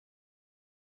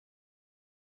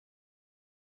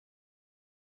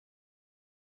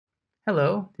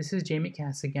Hello, this is Jamie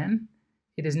Cass again.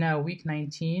 It is now week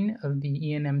 19 of the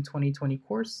ENM 2020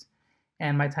 course,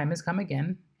 and my time has come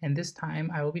again, and this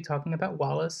time I will be talking about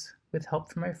Wallace with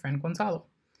help from my friend Gonzalo.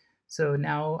 So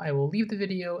now I will leave the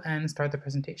video and start the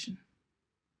presentation.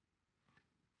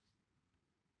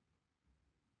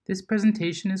 This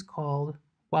presentation is called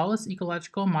Wallace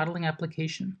Ecological Modeling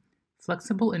Application,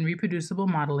 Flexible and Reproducible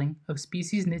Modeling of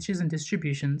Species Niches and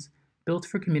Distributions Built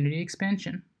for Community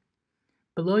Expansion.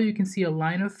 Below you can see a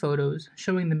line of photos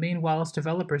showing the main Wallace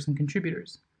developers and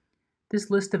contributors. This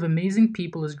list of amazing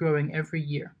people is growing every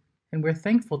year, and we're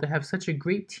thankful to have such a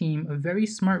great team of very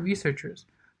smart researchers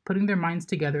putting their minds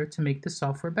together to make this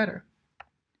software better.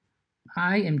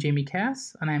 I am Jamie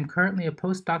Cass, and I am currently a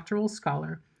postdoctoral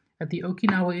scholar at the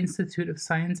Okinawa Institute of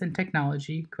Science and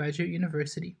Technology Graduate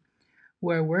University,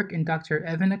 where I work in Dr.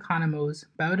 Evan Economo's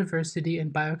Biodiversity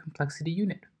and Biocomplexity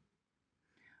Unit.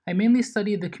 I mainly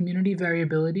study the community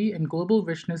variability and global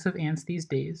richness of ants these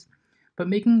days, but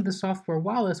making the software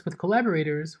Wallace with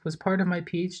collaborators was part of my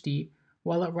PhD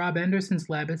while at Rob Anderson's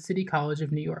lab at City College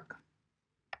of New York.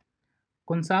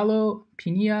 Gonzalo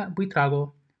Pinilla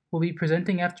Buitrago will be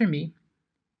presenting after me,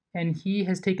 and he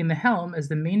has taken the helm as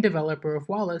the main developer of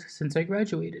Wallace since I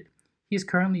graduated. He is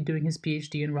currently doing his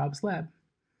PhD in Rob's lab.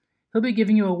 He'll be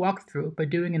giving you a walkthrough by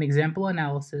doing an example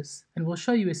analysis, and will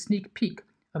show you a sneak peek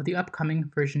of the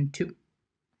upcoming version 2.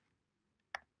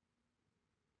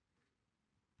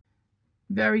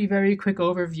 Very quick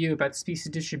overview about species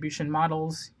distribution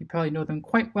models. You probably know them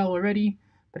quite well already,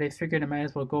 but I figured I might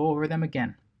as well go over them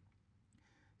again.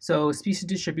 So species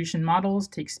distribution models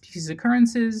take species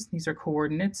occurrences, these are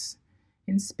coordinates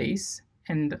in space,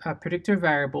 and predictor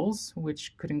variables,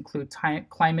 which could include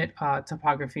climate,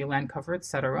 topography, land cover,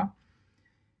 etc.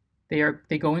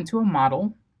 They go into a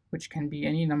model, which can be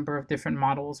any number of different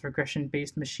models,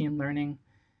 regression-based machine learning,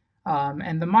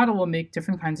 and the model will make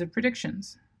different kinds of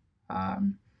predictions.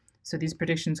 So these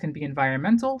predictions can be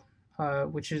environmental,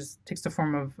 which takes the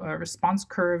form of a response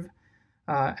curve.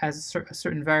 As a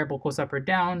certain variable goes up or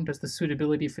down, does the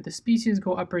suitability for the species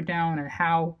go up or down, and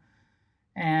how?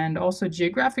 And also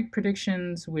geographic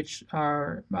predictions, which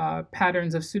are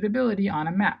patterns of suitability on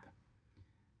a map.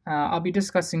 I'll be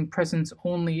discussing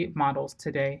presence-only models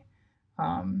today,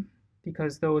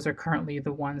 because those are currently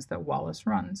the ones that Wallace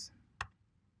runs.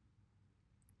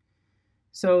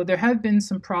 So there have been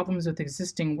some problems with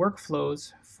existing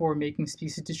workflows for making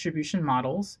species distribution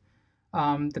models.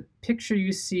 The picture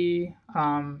you see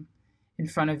in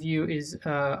front of you is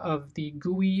of the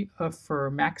GUI for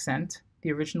Maxent,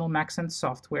 the original Maxent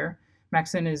software.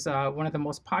 Maxent is one of the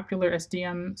most popular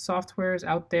SDM softwares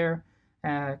out there,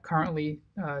 currently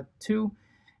too,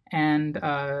 and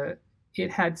it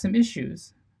had some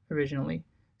issues originally.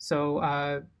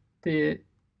 So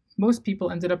most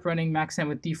people ended up running Maxent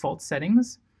with default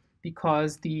settings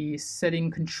because the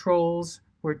setting controls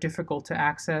were difficult to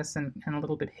access and a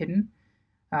little bit hidden.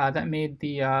 That made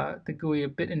the GUI a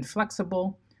bit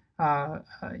inflexible.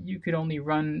 You could only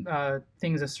run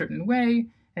things a certain way,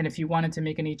 and if you wanted to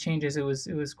make any changes, it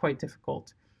was quite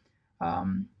difficult.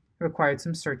 It required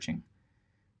some searching.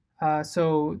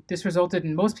 So this resulted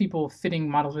in most people fitting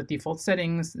models with default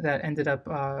settings that ended up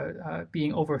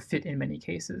being overfit in many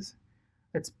cases.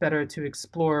 It's better to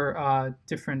explore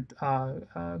different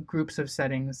groups of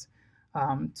settings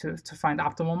to find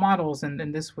optimal models,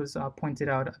 and this was pointed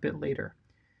out a bit later.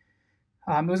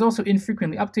 It was also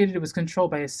infrequently updated. It was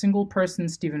controlled by a single person,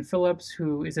 Stephen Phillips,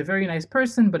 who is a very nice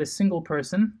person, but a single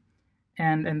person,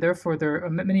 and therefore there are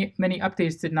many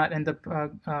updates did not end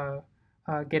up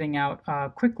getting out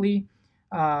quickly.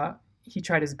 He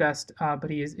tried his best, but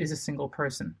he is a single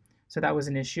person, so that was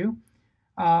an issue.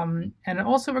 And it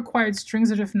also required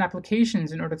strings of different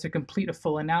applications in order to complete a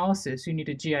full analysis. You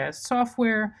needed GIS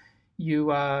software,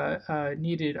 you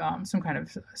needed some kind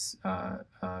of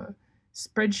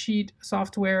spreadsheet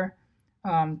software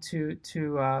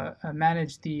to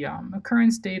manage the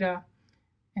occurrence data,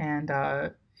 and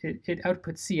it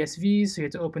outputs CSVs, so you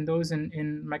had to open those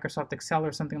in Microsoft Excel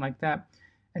or something like that.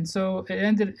 And so it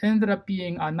ended up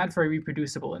being not very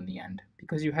reproducible in the end,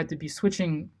 because you had to be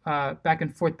switching back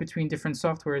and forth between different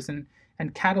softwares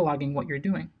and cataloging what you're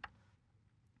doing.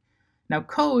 Now,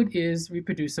 code is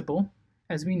reproducible,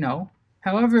 as we know.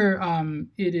 However,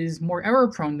 it is more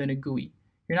error-prone than a GUI.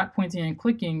 You're not pointing and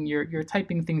clicking, you're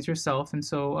typing things yourself, and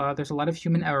so there's a lot of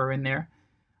human error in there.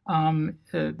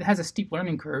 It has a steep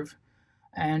learning curve,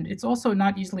 and it's also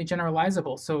not easily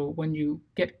generalizable. So when you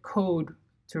get code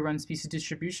to run species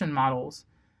distribution models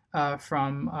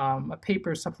from a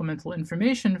paper supplemental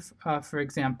information, for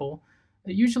example,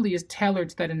 it usually is tailored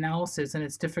to that analysis, and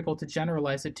it's difficult to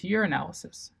generalize it to your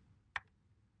analysis.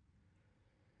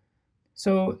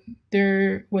 So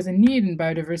there was a need in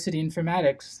biodiversity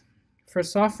informatics for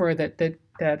software that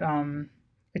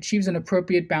achieves an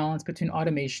appropriate balance between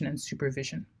automation and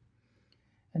supervision.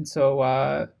 And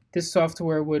so this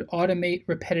software would automate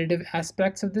repetitive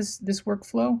aspects of this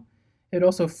workflow. It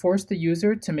also forced the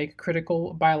user to make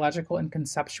critical biological and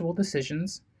conceptual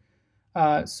decisions.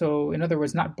 So in other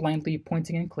words, not blindly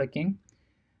pointing and clicking.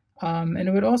 And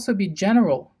it would also be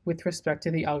general with respect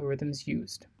to the algorithms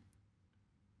used.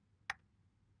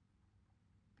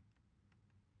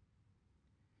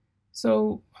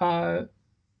 So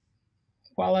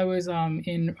while I was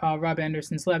in Rob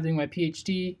Anderson's lab doing my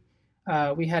PhD,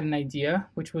 we had an idea,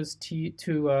 which was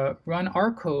to run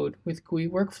our code with GUI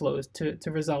workflows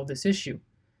to resolve this issue.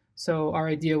 So our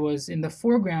idea was in the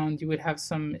foreground, you would have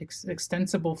some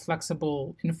extensible,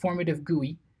 flexible, informative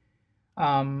GUI,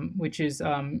 which is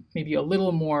maybe a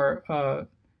little more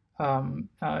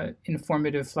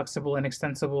informative, flexible, and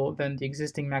extensible than the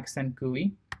existing Maxent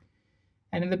GUI.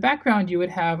 And in the background, you would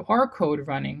have our code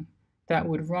running that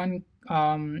would run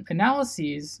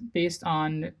analyses based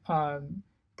on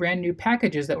brand new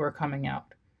packages that were coming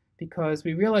out, because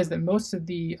we realized that most of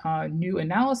the new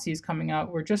analyses coming out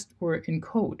were in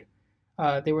code.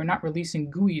 They were not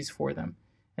releasing GUIs for them.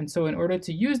 And so in order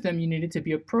to use them, you needed to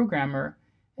be a programmer.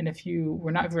 And if you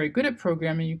were not very good at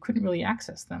programming, you couldn't really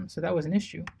access them. So that was an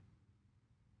issue.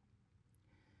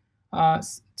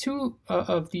 Two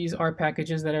of these R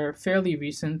packages that are fairly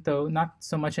recent, though not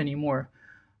so much anymore,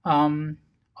 are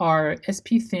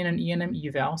spthin and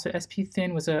ENM2020. So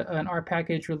spthin was an R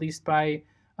package released by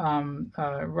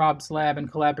Rob's lab and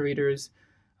collaborators,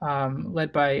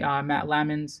 led by Matt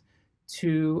Lamons,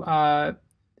 to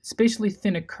spatially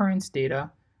thin occurrence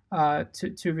data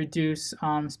to reduce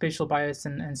spatial bias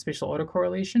and spatial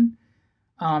autocorrelation.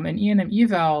 And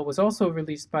ENM2020 was also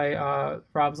released by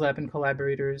Rob's lab and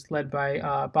collaborators, led by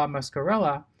Bob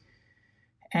Mascarella.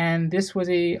 And this was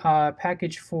a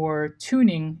package for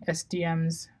tuning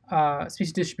SDM's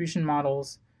species distribution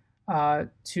models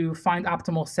to find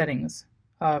optimal settings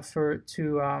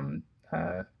to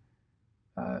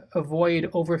avoid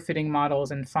overfitting models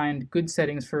and find good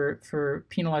settings for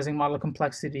penalizing model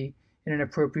complexity in an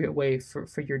appropriate way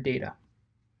for your data.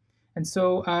 And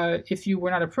so if you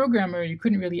were not a programmer, you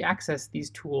couldn't really access these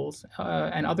tools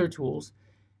and other tools.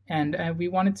 And we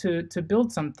wanted to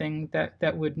build something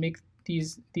that would make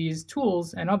these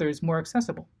tools and others more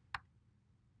accessible.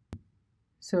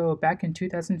 So back in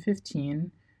 2015,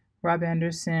 Rob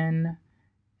Anderson,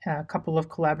 a couple of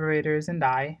collaborators, and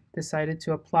I decided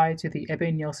to apply to the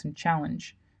Ebbe-Nielsen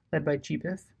Challenge, led by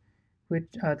GBIF,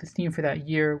 which the theme for that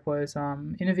year was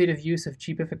innovative use of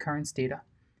GBIF occurrence data.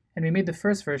 And we made the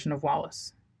first version of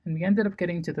Wallace. And we ended up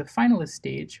getting to the finalist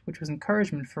stage, which was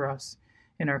encouragement for us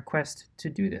in our quest to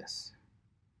do this.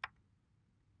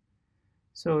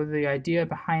 So the idea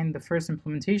behind the first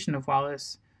implementation of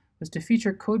Wallace was to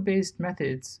feature code-based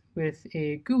methods with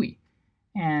a GUI.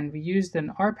 And we used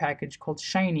an R package called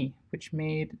Shiny, which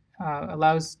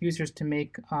allows users to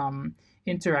make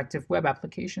interactive web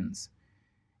applications.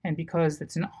 And because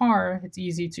it's an R, it's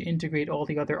easy to integrate all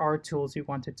the other R tools we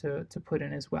wanted to put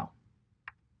in as well.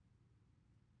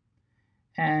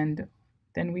 And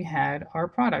then we had our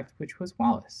product, which was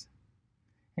Wallace.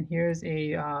 And here's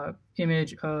a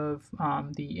image of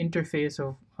the interface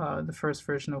of the first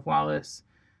version of Wallace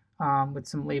with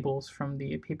some labels from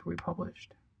the paper we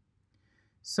published.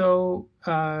 So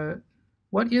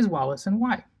what is Wallace and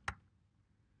why?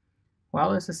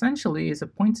 Wallace essentially is a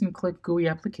point-and-click GUI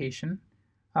application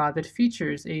that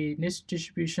features a niche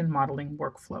distribution modeling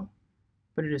workflow,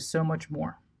 but it is so much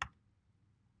more.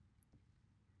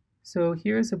 So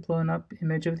here's a blown-up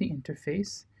image of the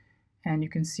interface, and you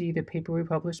can see the paper we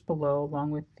published below,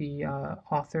 along with the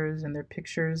authors and their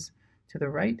pictures to the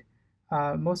right.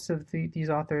 Most of these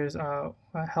authors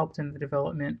helped in the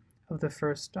development of the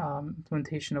first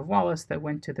implementation of Wallace that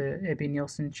went to the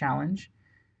Ebbe-Nielsen Challenge.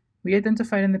 We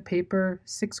identified in the paper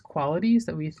 6 qualities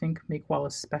that we think make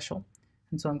Wallace special.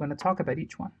 And so I'm going to talk about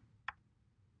each one.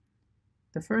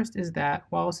 The first is that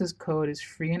Wallace's code is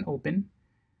free and open.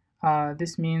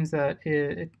 This means that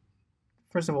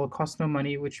first of all, it costs no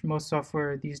money, which most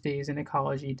software these days in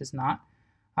ecology does not.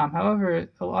 However,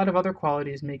 a lot of other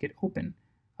qualities make it open.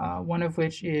 One of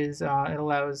which is it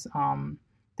allows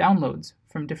downloads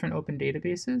from different open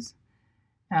databases.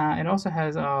 It also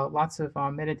has lots of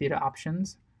metadata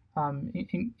options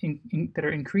that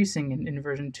are increasing in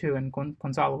version 2, and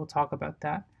Gonzalo will talk about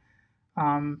that.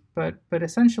 But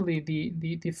essentially,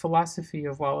 the philosophy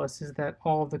of Wallace is that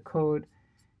all of the code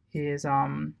is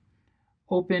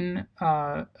open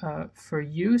for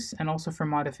use and also for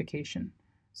modification.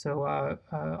 So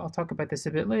I'll talk about this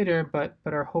a bit later, but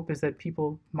our hope is that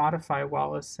people modify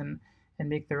Wallace and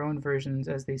make their own versions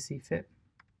as they see fit.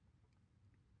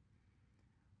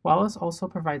 Wallace also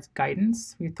provides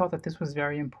guidance. We thought that this was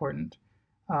very important.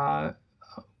 Uh,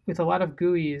 with a lot of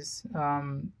GUIs,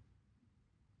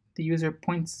 the user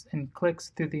points and clicks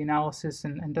through the analysis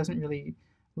and doesn't really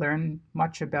learn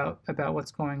much about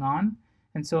what's going on.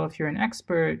 And so if you're an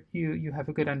expert, you have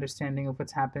a good understanding of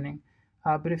what's happening.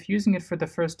 But if using it for the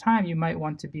first time, you might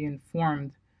want to be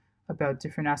informed about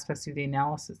different aspects of the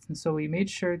analysis. And so we made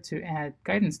sure to add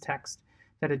guidance text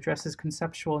that addresses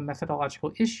conceptual and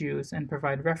methodological issues and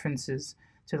provide references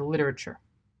to the literature.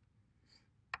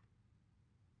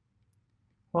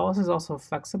 Wallace is also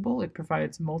flexible. It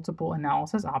provides multiple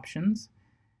analysis options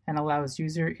and allows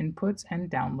user inputs and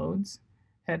downloads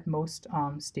at most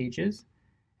stages.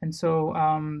 And so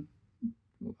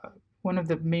one of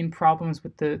the main problems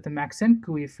with the Maxent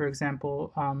GUI, for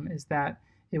example, is that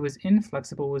it was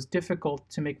inflexible. It was difficult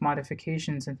to make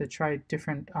modifications and to try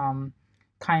different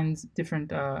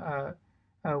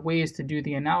ways to do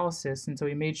the analysis. And so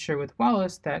we made sure with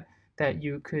Wallace that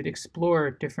you could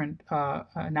explore different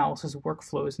analysis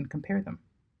workflows and compare them.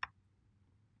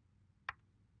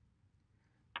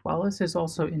 Wallace is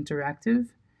also interactive.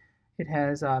 It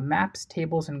has maps,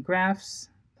 tables, and graphs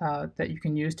that you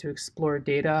can use to explore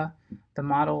data, the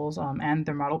models, and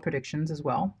their model predictions as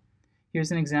well.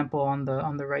 Here's an example on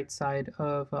the right side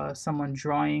of someone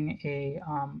drawing a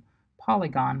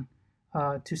polygon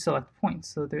to select points.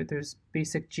 So there's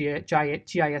basic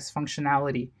GIS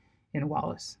functionality in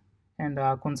Wallace, and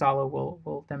Gonzalo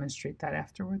will demonstrate that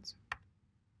afterwards.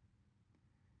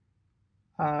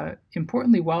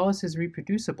 Importantly, Wallace is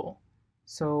reproducible.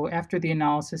 So after the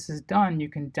analysis is done, you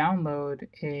can download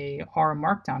a R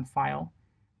Markdown file,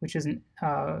 which is an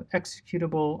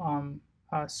executable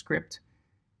script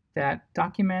that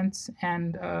documents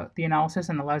the analysis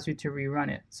and allows you to rerun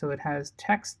it. So it has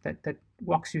text that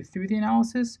walks you through the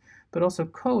analysis, but also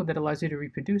code that allows you to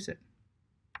reproduce it.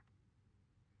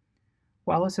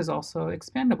 Wallace is also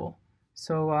expandable.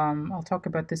 So I'll talk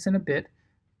about this in a bit,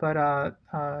 but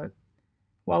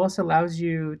Wallace allows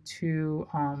you to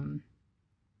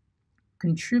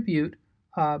contribute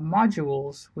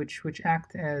modules which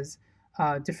act as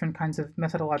different kinds of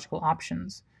methodological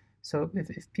options. So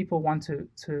if people want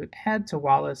to add to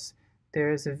Wallace,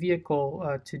 there is a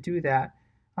vehicle to do that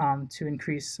to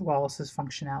increase Wallace's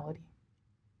functionality.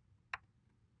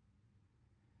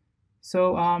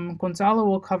 So Gonzalo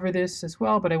will cover this as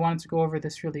well, but I wanted to go over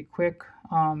this really quick.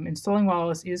 Installing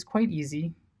Wallace is quite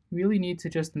easy. You really need to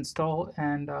just install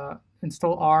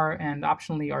R and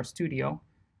optionally RStudio.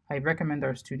 I recommend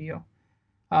RStudio.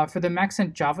 For the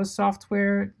Maxent Java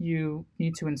software, you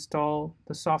need to install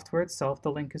the software itself.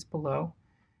 The link is below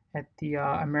at the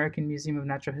American Museum of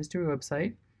Natural History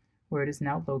website, where it is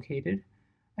now located.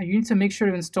 You need to make sure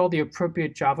to install the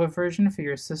appropriate Java version for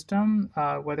your system,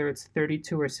 whether it's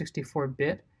 32 or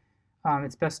 64-bit.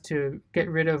 It's best to get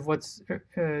rid of what's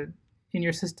in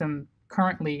your system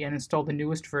currently and install the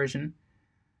newest version,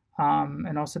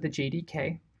 and also the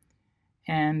JDK.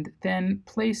 And then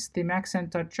place the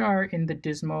maxent.jar in the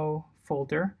Dismo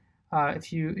folder.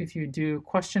 If you do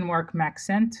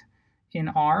 !maxent in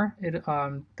R,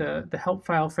 the help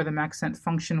file for the maxent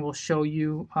function will show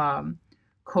you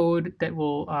code that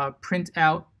will print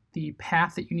out the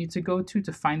path that you need to go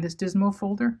to find this Dismo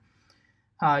folder.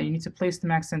 You need to place the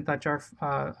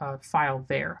maxent.jar file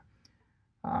there.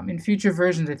 In future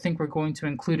versions, I think we're going to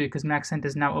include it because Maxent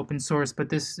is now open source, but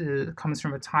this comes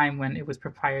from a time when it was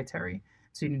proprietary,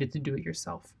 so you needed to do it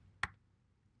yourself.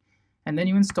 And then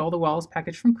you install the Wallace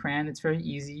package from CRAN. It's very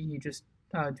easy. You just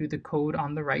do the code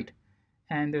on the right,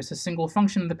 and there's a single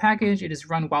function in the package. It is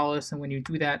run Wallace, and when you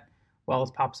do that,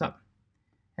 Wallace pops up,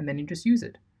 and then you just use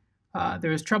it.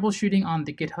 There is troubleshooting on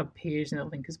the GitHub page, and the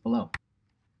link is below.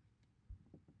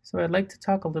 So I'd like to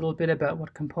talk a little bit about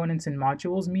what components and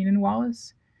modules mean in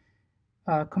Wallace.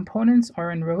 Components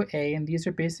are in row A, and these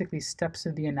are basically steps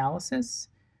of the analysis.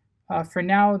 For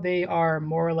now, they are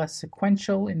more or less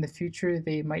sequential. In the future,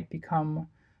 they might become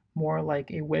more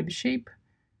like a web shape,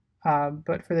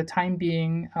 but for the time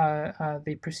being,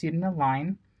 they proceed in a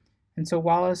line. And so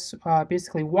Wallace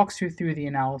basically walks you through the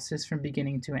analysis from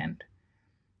beginning to end.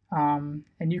 And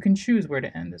you can choose where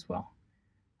to end as well.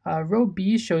 Row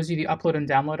B shows you the upload and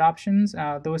download options.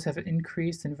 Those have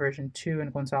increased in version 2,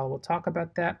 and Gonzalo will talk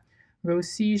about that. Row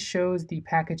C shows the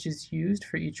packages used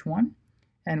for each one,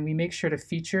 and we make sure to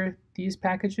feature these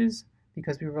packages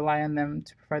because we rely on them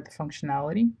to provide the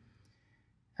functionality,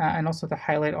 and also to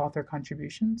highlight author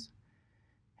contributions.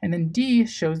 And then D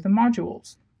shows the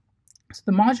modules. So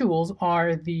the modules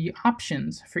are the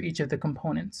options for each of the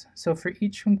components. So for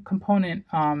each component,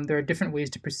 there are different ways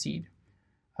to proceed.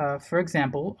 For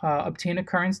example, obtain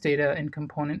occurrence data in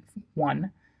component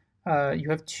 1. You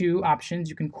have two options.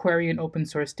 You can query an open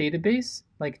source database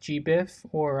like GBIF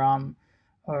or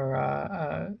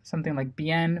something like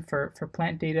BN for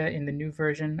plant data in the new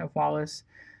version of Wallace.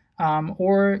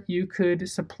 Or you could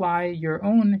supply your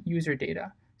own user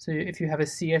data. So if you have a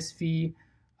CSV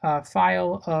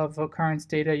file of occurrence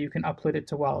data, you can upload it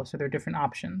to Wallace. So there are different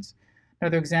options.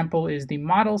 Another example is the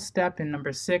model step in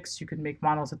number 6. You could make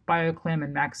models with BioClim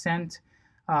and Maxent.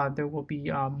 There will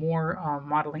be more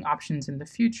modeling options in the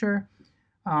future,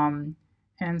 and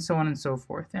so on and so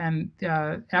forth. And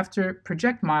after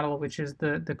project model, which is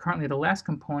the currently the last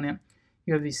component,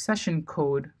 you have the session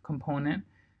code component,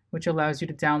 which allows you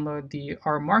to download the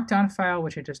R Markdown file,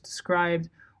 which I just described,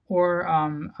 or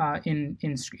in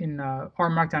R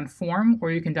Markdown form,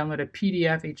 or you can download a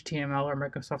PDF, HTML, or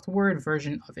Microsoft Word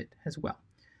version of it as well.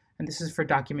 And this is for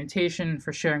documentation,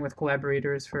 for sharing with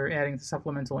collaborators, for adding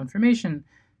supplemental information,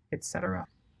 etc.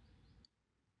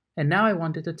 And now I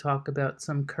wanted to talk about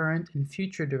some current and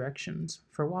future directions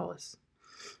for Wallace.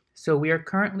 So we are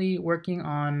currently working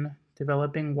on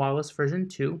developing Wallace version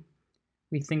 2.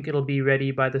 We think it'll be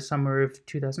ready by the summer of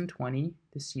 2020,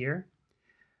 this year.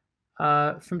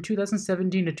 From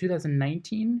 2017 to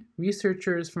 2019,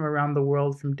 researchers from around the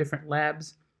world from different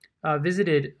labs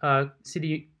visited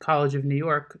City College of New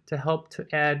York to help to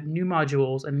add new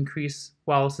modules and increase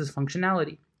Wallace's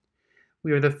functionality.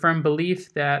 We are the firm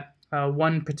belief that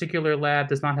one particular lab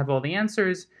does not have all the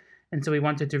answers, and so we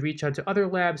wanted to reach out to other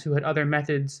labs who had other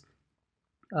methods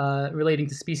relating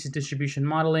to species distribution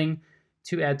modeling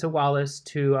to add to Wallace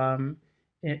to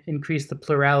increase the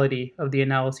plurality of the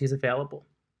analyses available.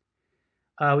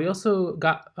 We also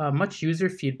got much user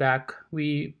feedback.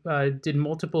 We did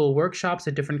multiple workshops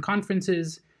at different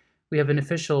conferences. We have an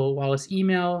official Wallace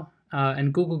email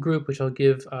and Google group, which I'll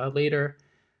give later.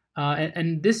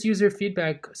 And this user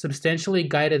feedback substantially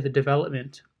guided the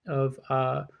development of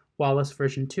Wallace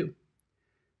version 2.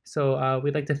 So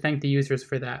we'd like to thank the users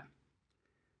for that.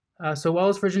 So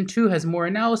Wallace version 2 has more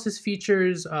analysis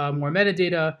features, more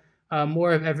metadata,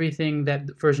 more of everything that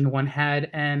version 1 had,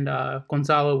 and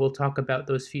Gonzalo will talk about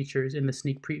those features in the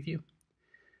sneak preview.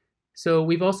 So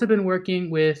we've also been working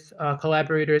with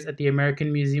collaborators at the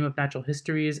American Museum of Natural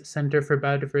History's Center for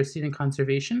Biodiversity and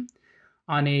Conservation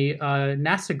on a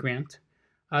NASA grant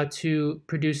to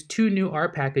produce 2 new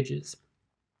R packages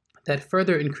that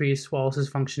further increase Wallace's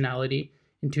functionality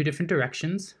in 2 different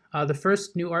directions. The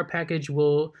first new R package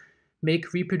will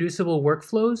make reproducible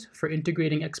workflows for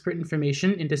integrating expert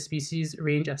information into species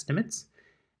range estimates.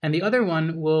 And the other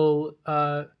one will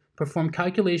perform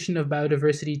calculation of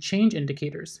biodiversity change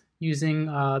indicators using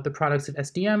the products of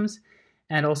SDMs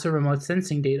and also remote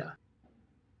sensing data.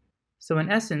 So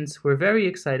in essence, we're very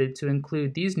excited to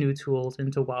include these new tools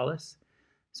into Wallace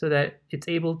so that it's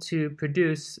able to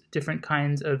produce different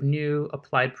kinds of new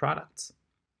applied products.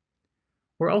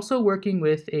 We're also working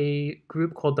with a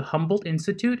group called the Humboldt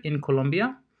Institute in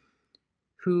Colombia,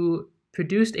 who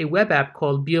produced a web app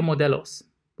called Biomodelos,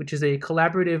 which is a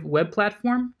collaborative web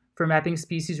platform for mapping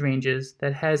species ranges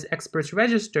that has experts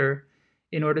register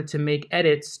in order to make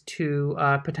edits to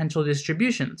potential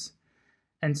distributions.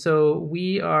 And so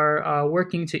we are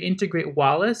working to integrate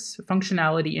Wallace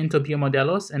functionality into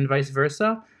Biomodelos and vice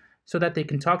versa so that they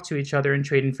can talk to each other and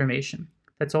trade information.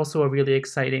 That's also a really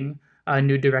exciting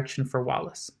new direction for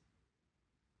Wallace.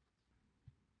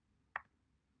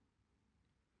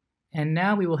 And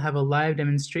now we will have a live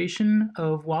demonstration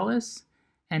of Wallace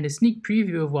and a sneak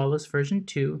preview of Wallace version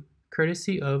 2,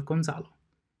 courtesy of Gonzalo.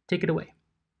 Take it away.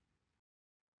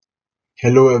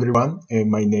 Hello everyone,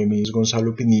 my name is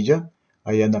Gonzalo Pinilla.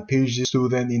 I am a PhD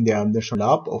student in the Anderson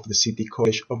Lab of the City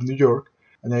College of New York,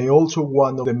 and I am also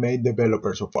one of the main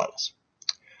developers of Wallace.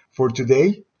 For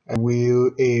today, I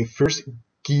will first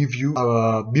give you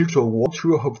a virtual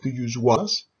walkthrough of how to use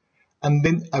Wallace, and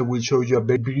then I will show you a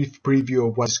very brief preview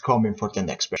of what's coming for the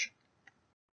next version.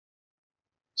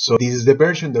 So this is the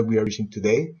version that we are using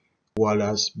today,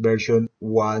 Wallace version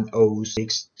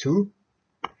 1062.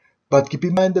 But keep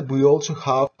in mind that we also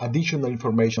have additional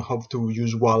information on how to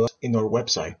use Wallace in our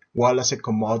website,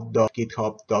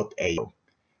 wallaceecomod.github.io.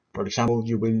 For example,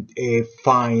 you will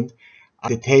find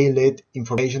detailed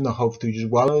information on how to use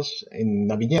Wallace in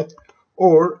a vignette,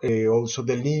 or also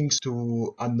the links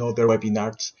to another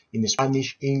webinars in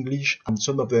Spanish, English, and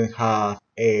some of them have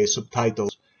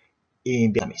subtitles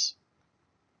in Vietnamese.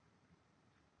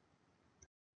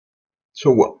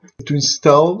 So well, to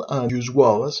install and use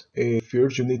Wallace,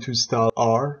 first you need to install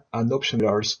R and optionally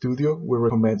RStudio. We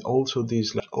recommend also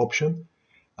this last option.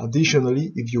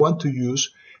 Additionally, if you want to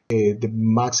use the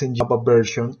Max and Java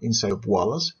version inside of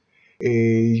Wallace,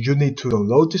 you need to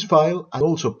download this file and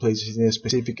also place it in a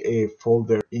specific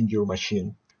folder in your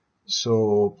machine.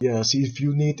 So yes, if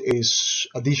you need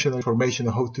additional information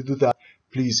on how to do that,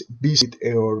 please visit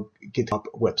our GitHub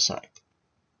website.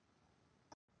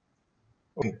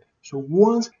 Okay, so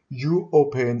once you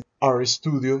open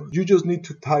RStudio, you just need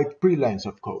to type 3 lines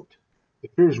of code. The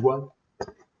first one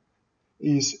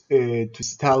is to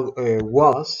install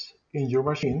Wallace in your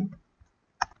machine.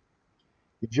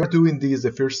 If you're doing this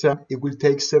the first time, it will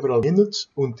take several minutes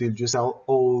until you install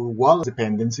all Wallace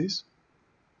dependencies.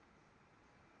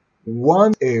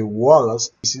 Once a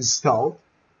Wallace is installed,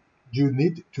 you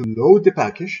need to load the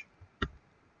package,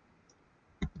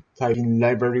 type in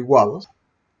library Wallace,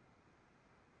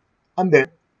 and then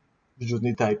you just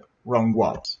need to type run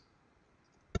Wallace.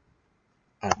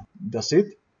 And that's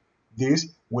it. This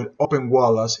will open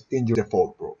Wallace in your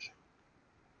default browser.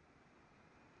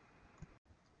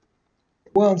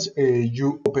 Once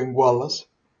you open Wallace,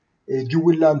 you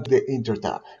will land to the Enter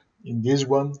tab. In this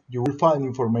one, you will find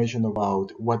information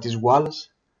about what is Wallace,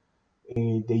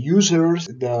 the users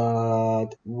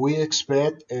that we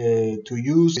expect to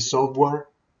use the software,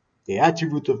 the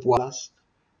attribute of Wallace,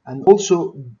 and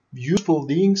also useful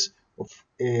links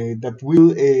that will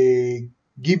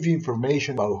give you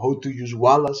information about how to use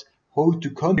Wallace, how to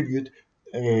contribute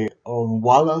on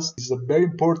Wallace. These are very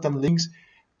important links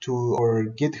to our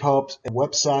GitHub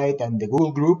website and the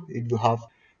Google group. If you have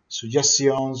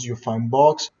suggestions, you find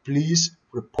bugs, please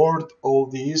report all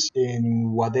these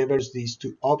in whatever these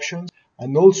 2 options.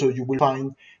 And also you will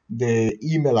find the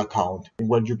email account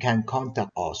where you can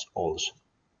contact us also.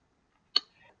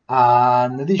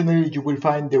 And additionally, you will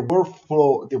find the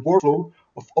workflow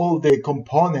of all the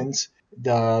components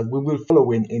that we will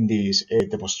follow in this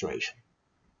demonstration.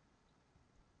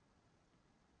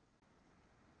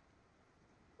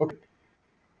 Okay.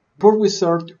 Before we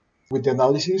start with the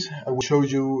analysis, I will show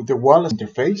you the Wallace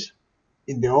interface.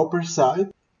 In the upper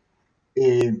side,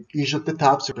 each of the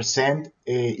tabs represent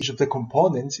each of the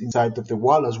components inside of the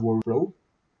Wallace workflow.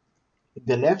 In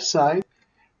the left side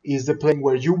is the plane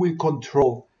where you will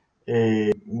control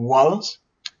Wallace.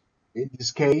 In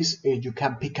this case, you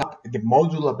can pick up the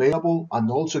module available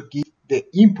and also give the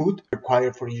input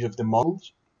required for each of the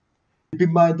modules. Keep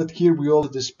in mind that here we also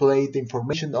display the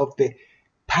information of the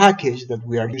package that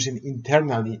we are using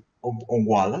internally on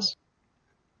Wallace.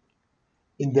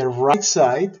 In the right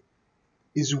side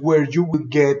is where you will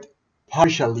get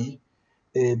partially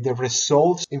the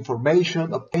results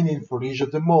information obtained for each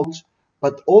of the modules,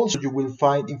 but also you will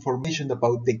find information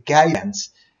about the guidance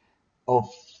of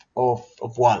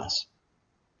Wallace.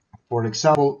 For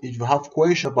example, if you have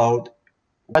questions about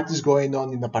what is going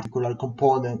on in a particular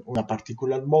component or a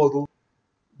particular module,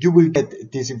 you will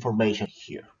get this information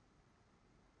here.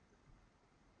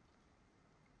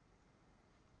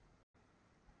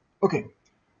 Okay,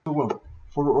 so well,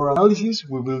 for our analysis,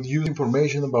 we will use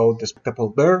information about the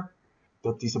spectacled bear.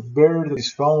 That is a bear that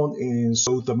is found in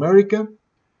South America.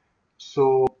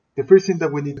 So the first thing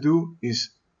that we need to do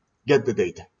is get the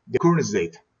data, the occurrence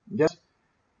data. Yes.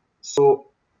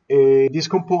 So this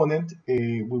component,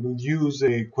 we will use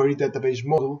a query database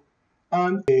model,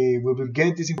 and we will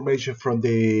get this information from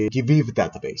the GVIV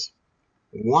database.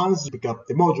 Once you pick up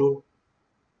the module,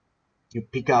 you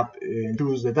pick up and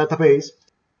choose the database,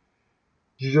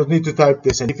 you just need to type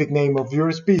the scientific name of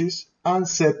your species and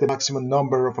set the maximum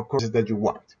number of occurrences that you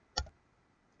want.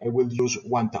 I will use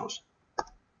 1000.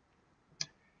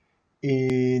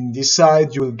 In this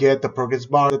side, you will get a progress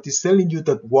bar that is telling you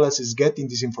that Wallace is getting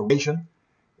this information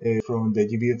from the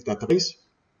GVIF database.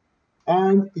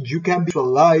 And you can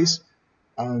visualize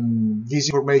this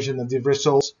information and these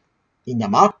results in a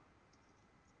map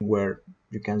where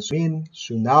you can zoom in,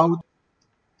 zoom out.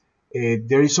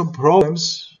 There is some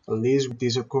problems, at least with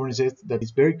these occurrences, that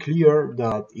is very clear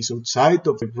that is outside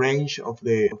of the range of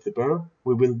the bear.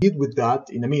 We will deal with that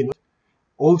in a minute.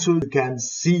 Also, you can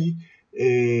see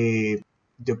the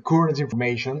occurrence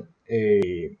information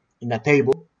in a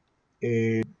table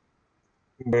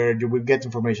where you will get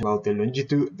information about the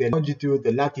longitude,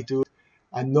 the latitude,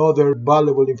 and other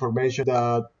valuable information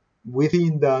that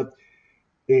within that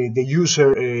the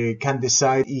user can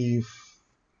decide if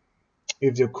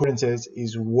the occurrences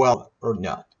is well or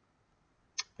not.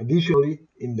 Additionally,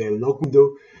 in the log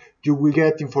window, you will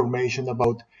get information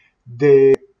about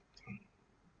the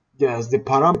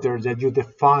parameters that you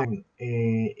define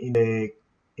in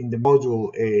the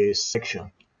module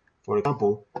section. For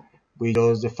example, We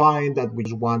just define that we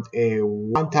just want a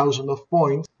 1,000 of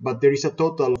points, but there is a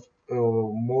total of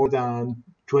more than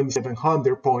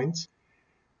 2,700 points.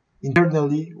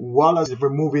 Internally, Wallace is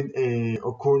removing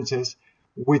occurrences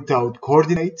without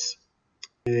coordinates,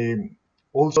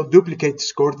 also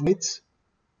duplicates coordinates,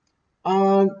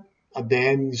 and at the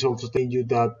end it's also telling you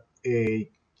that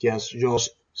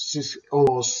just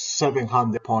almost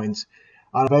 700 points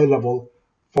are available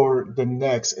for the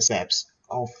next steps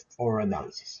of our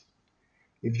analysis.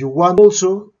 If you want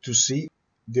also to see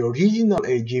the original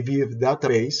GBIF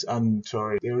database,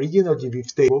 the original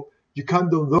GBIF table, you can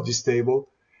download this table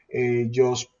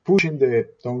just pushing the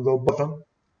download button,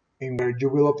 in where you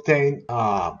will obtain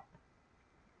a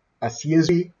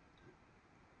CSV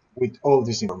with all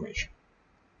this information.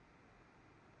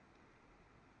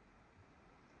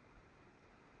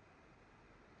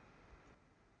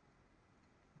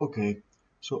 Okay,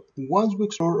 so once we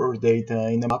explore our data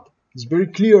in a map, it's very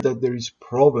clear that there is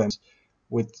problems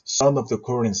with some of the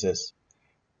occurrences.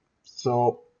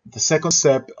 So the second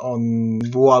step on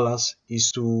Wallace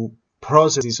is to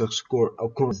process this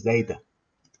occurrence data.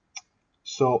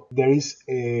 So there is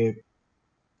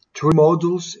three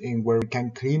modules in where we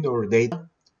can clean our data.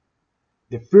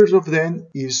 The first of them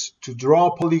is to draw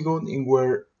a polygon in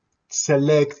where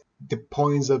select the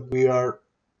points that we are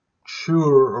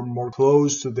sure or more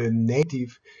close to the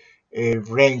native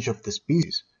range of the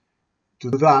species. To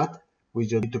do that, we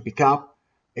just need to pick up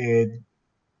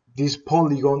this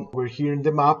polygon over here in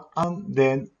the map, and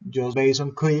then just based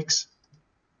on clicks,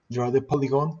 draw the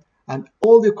polygon, and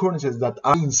all the occurrences that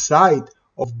are inside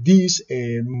of this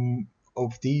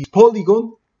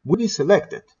polygon will be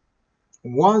selected.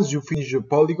 Once you finish your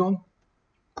polygon,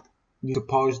 you need to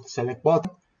push the select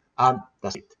button, and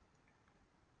that's it.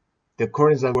 The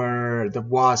occurrence that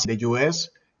was in the US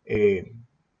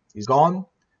is gone,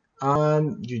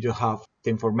 and you just have the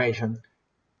information,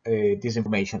 this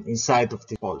information inside of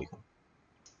the polygon.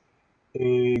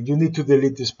 You need to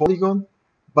delete this polygon,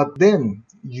 but then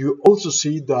you also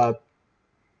see that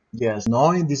yes,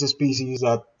 knowing this species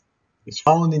that is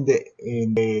found in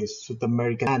the South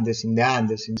American Andes, in the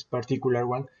Andes, in this particular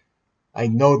one, I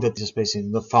know that this species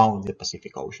is not found in the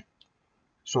Pacific Ocean.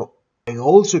 So I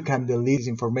also can delete this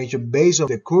information based on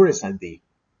the occurrence ID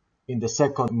in the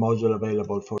second module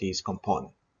available for this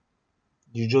component.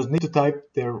 You just need to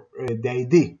type the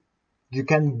ID. You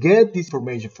can get this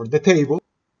information for the table,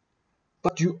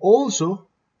 but you also,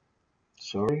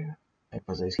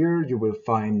 emphasize here, you will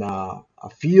find a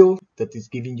field that is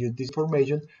giving you this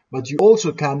information, but you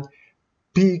also can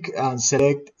pick and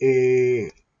select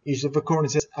each of the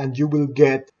occurrences, and you will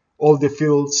get all the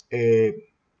fields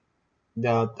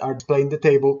that are displayed in the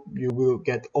table. You will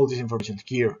get all this information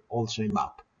here also in the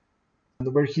map. And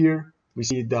over here, we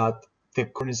see that the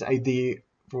occurrence ID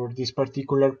for this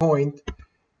particular point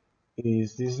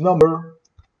is this number.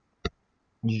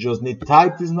 You just need to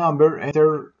type this number,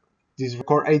 enter this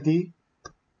record ID,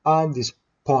 and this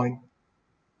point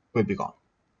will be gone.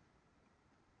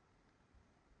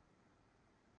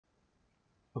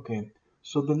 Okay,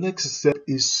 so the next step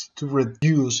is to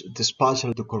reduce the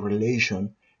spatial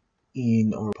correlation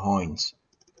in our points.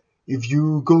 If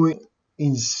you go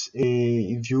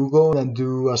and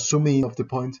do a zoom in of the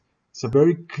points, it's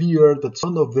very clear that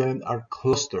some of them are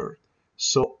clustered.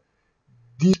 So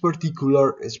this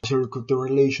particular spatial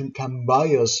correlation can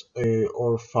bias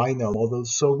our final model.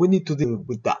 So we need to deal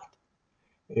with that.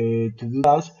 To do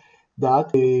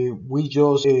that, we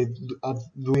just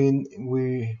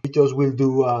will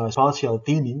do a spatial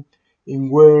thinning, in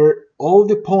where all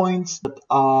the points that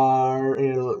are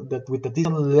that with a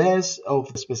distance less of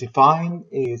specified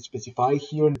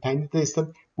here in the tiny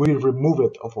distance, we will remove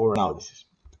it of our analysis.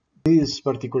 This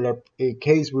particular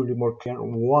case will be more clear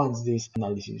once this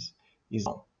analysis is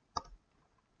done.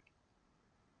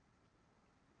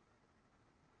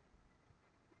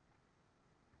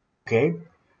 Okay,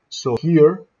 so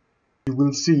here you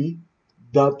will see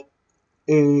that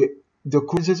the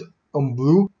occurrences on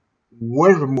blue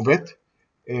were removed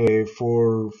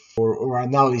for our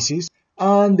analysis,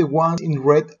 and the ones in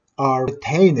red are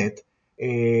retained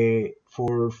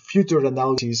for future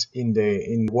analysis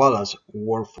in Wallace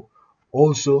workflow.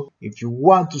 Also, if you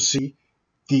want to see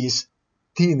this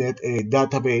thinned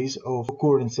database of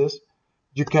occurrences,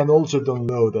 you can also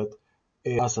download it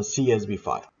as a CSV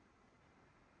file.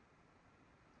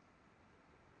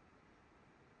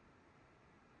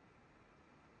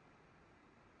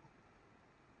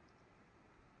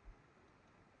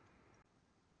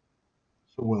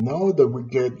 So well, now that we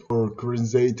get our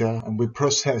current data and we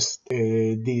processed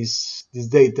this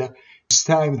data, it's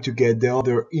time to get the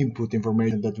other input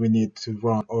information that we need to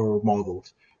run our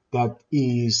models. that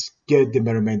is get the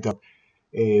environmental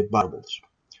variables.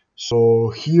 So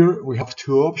here we have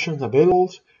two options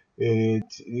available.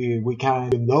 We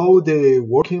can download the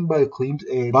working by clean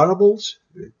variables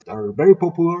that are very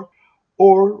popular,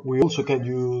 or we also can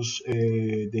use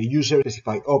the user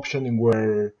specified option in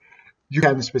where you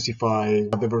can specify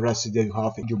whatever recipe you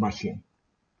have in your machine.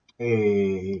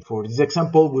 For this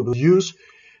example, we will use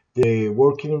the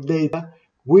working data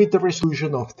with a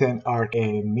resolution of 10 arc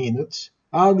minutes.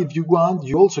 And if you want,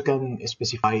 you also can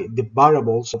specify the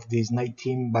variables of these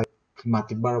 19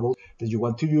 climatic variables that you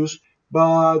want to use,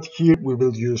 but here we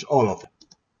will use all of them.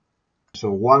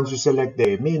 So once you select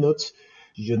the minutes,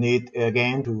 you need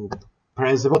again to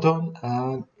press the button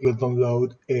and it will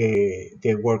download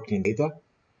the working data.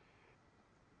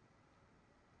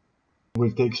 It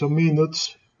will take some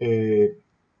minutes to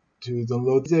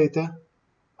download the data,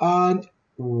 and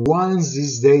once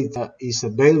this data is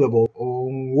available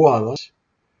on Wallace,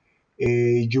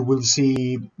 you will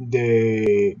see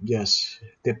the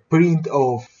print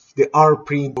of the R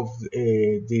print of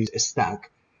this stack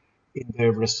in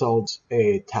the results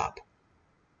tab.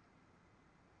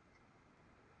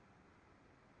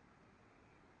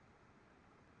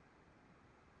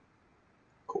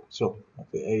 Cool. So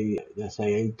as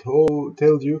I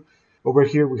told you, over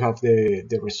here we have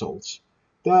the results.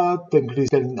 That technically is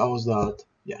telling us that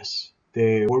yes,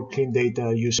 the working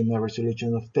data using a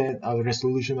resolution of 10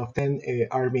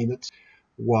 R minutes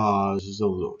was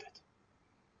downloaded.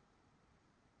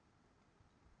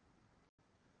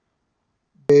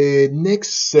 The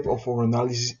next step of our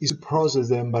analysis is to process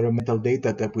the environmental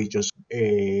data that we just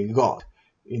got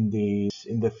in the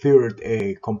third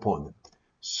component.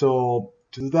 So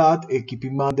to do that, keep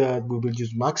in mind that we will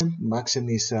use Maxen. Maxen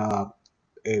is a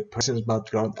presence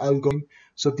background algorithm.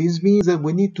 So this means that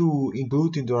we need to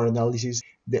include into our analysis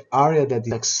the area that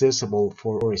is accessible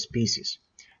for our species.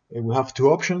 We have two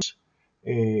options.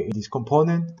 In this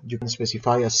component, you can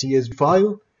specify a CSV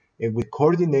file with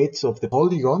coordinates of the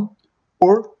polygon,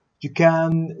 or you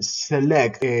can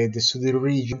select the study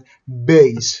region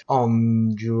based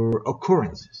on your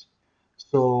occurrences.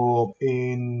 So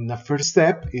in the first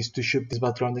step is to ship this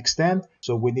background extent.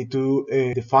 So we need to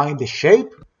define the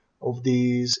shape of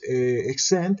this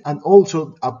extent and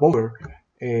also a buffer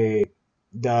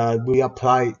that we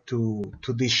apply to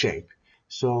this shape.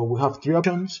 So we have three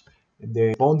options: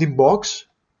 the bounding box,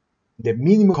 the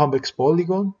minimum convex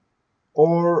polygon,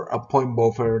 or a point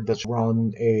buffer that's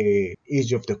around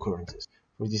each of the occurrences.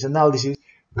 For this analysis,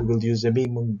 we will use the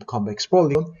minimum convex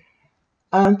polygon,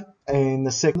 and in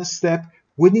the second step,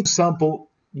 we need to sample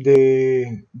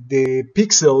the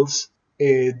pixels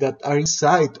that are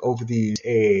inside of this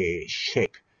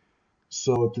shape.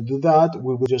 So to do that,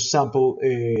 we will just sample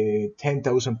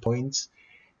 10,000 points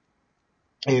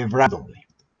randomly.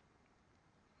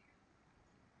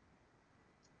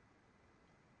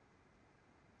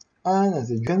 And as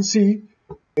you can see,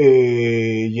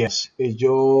 yes,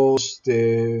 just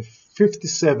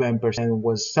 57%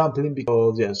 was sampling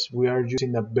because yes, we are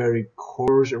using a very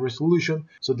coarse resolution.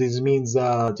 So this means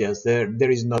that yes, there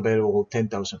is not available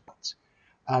 10,000 points.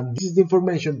 And this is the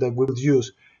information that we'll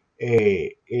use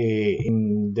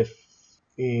in the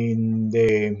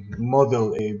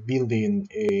model building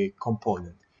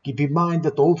component. Keep in mind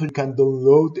that also you can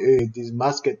download this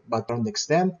masked background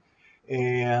extent,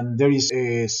 and there is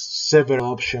several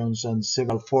options and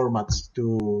several formats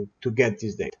to get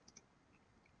this data.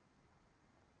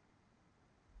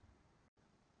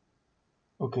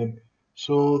 Okay,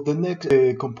 so the next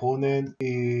component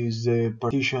is the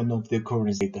partition of the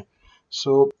occurrence data.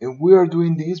 So we are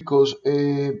doing this because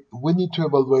we need to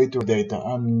evaluate our data,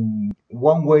 and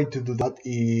one way to do that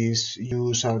is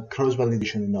use a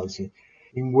cross-validation analysis,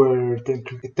 in where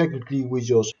technically we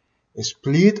just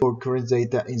split our current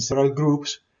data in several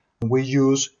groups, and we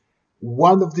use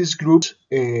one of these groups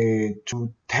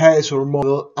to test our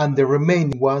model, and the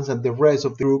remaining ones and the rest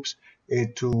of the groups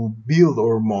to build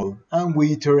our model. And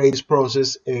we iterate this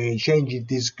process, changing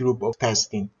this group of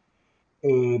testing.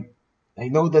 Uh, I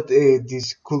know that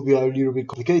this could be a little bit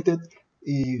complicated,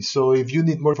 so if you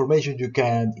need more information, you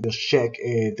can just check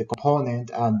the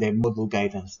component and the model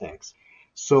guidance text.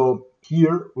 So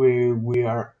here we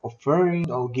are offering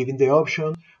or giving the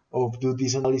option of do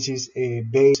this analysis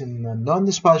based on a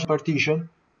non-spatial partition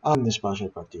and spatial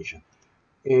partition.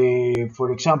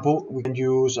 For example, we can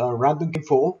use a random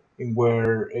fold in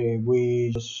where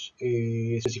we just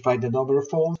specify the number of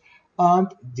folds,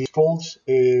 and these folds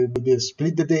will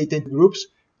split the data into groups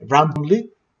randomly,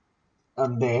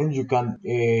 and then you can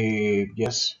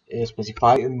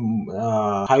specify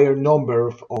a higher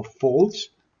number of folds,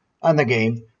 and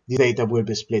again, the data will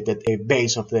be split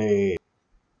based of the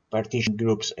partition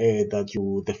groups that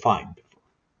you defined.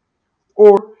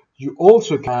 Or you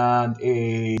also can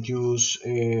use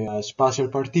a spatial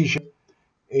partition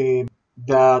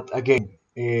that again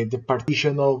the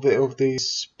partition of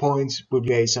these points will be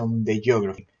based on the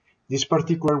geography. This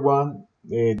particular one,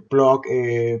 block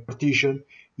partition,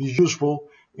 is useful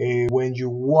when you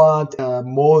want a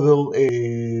model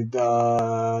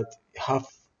that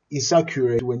is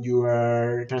accurate when you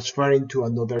are transferring to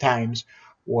another times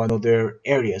or another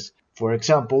areas. For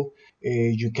example,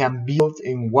 you can build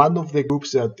in one of the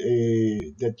groups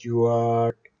that you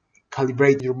are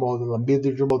calibrate your model and build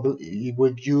your model. It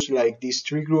will use like these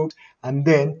three groups, and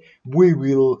then we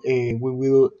will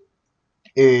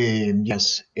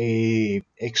yes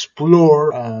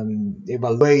explore and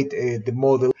evaluate the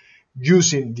model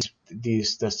using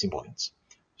these testing points.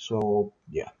 So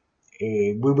yeah,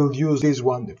 we will use this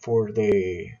one for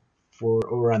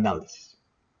our analysis.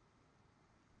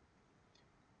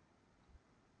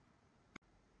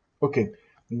 Okay,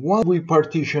 once we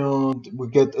get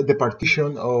the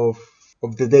partition of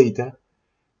the data.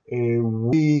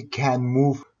 We can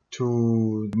move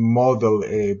to model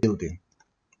building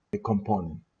the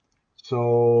component.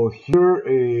 So here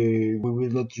we will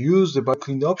not use the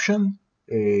backlink option.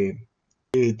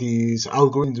 This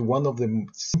algorithm is one of the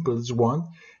simplest one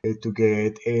to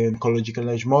get an ecological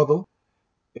niche model.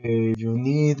 If you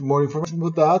need more information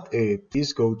about that,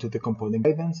 please go to the component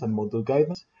guidance and model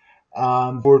guidance.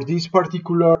 For this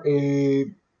particular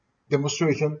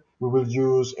demonstration, we will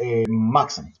use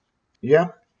Maxent. Yeah.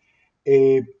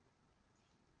 Uh,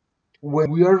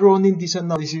 When we are running this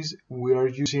analysis, we are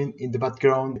using in the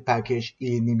background the package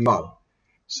ENM2020.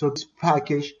 So this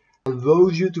package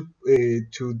allows you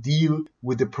to deal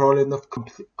with the problem of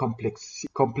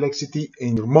complexity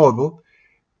in your model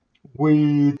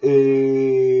with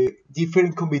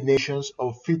different combinations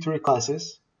of feature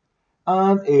classes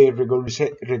and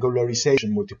regularization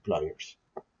multipliers.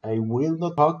 I will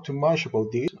not talk too much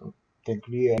about this.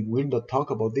 Technically, I will not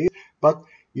talk about this. But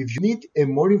if you need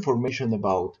more information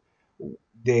about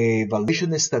the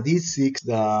validation statistics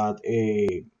that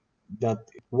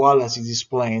Wallace is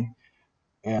displaying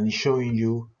and showing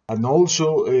you, and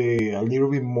also a little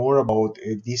bit more about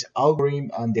this algorithm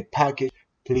and the package,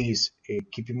 please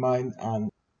keep in mind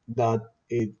and that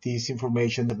this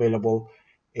information is available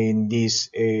in these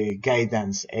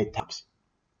guidance tabs.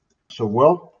 So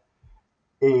well,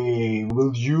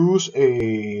 we'll use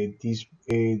these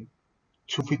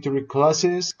two feature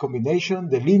classes combination,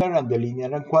 the linear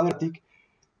and quadratic,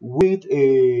 with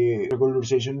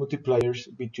regularization multipliers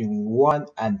between 1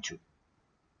 and 2.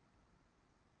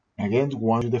 Again,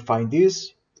 once you define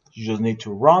this, you just need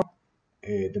to run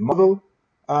the model,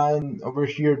 and over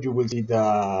here you will see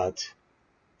that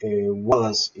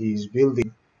Wallace is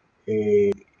building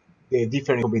the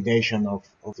different combination of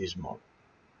this model.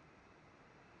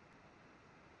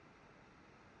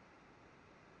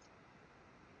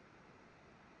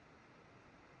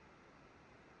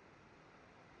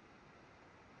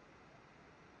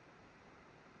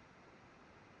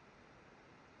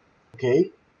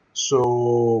 Okay,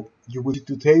 so you will see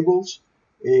two tables.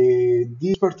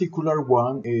 This particular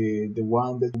one, the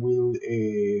one that will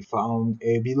found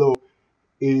below,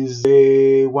 is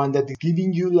the one that is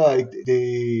giving you like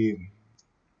the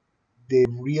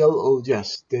real or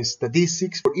just the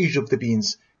statistics for each of the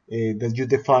pins that you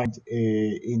defined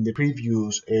in the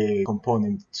previous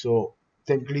component. So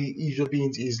technically each of the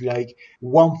pins is like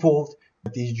one fold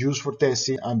that is used for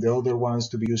testing and the other ones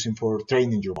to be using for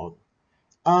training your model.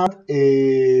 And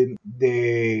the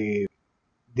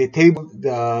table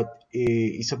that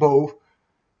is above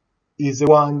is the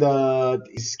one that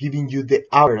is giving you the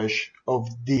average of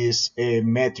these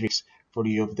metrics for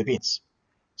each of the pins.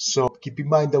 So keep in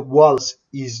mind that Wallace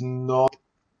is not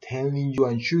telling you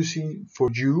and choosing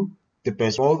for you the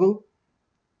best model.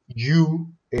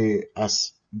 You,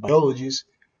 as biologists,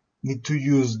 need to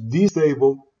use this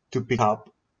table to pick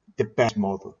up the best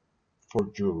model for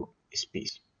your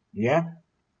species. Yeah?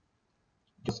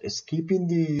 Just skipping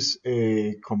this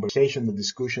conversation, the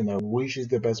discussion of which is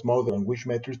the best model and which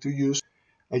metric to use,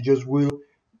 I just will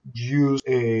use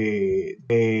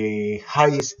the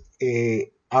highest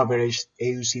average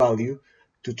AUC value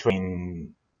to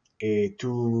train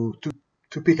to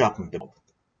pick up the model.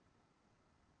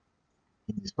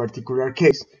 In this particular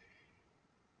case,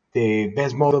 the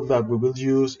best model that we will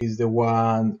use is the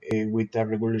one with a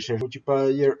regularization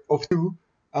multiplier of 2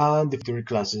 and the feature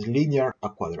classes linear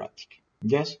and quadratic.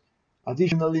 Yes.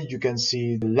 Additionally, you can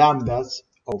see the lambdas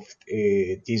of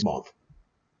this model.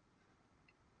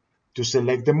 To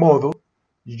select the model,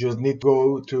 you just need to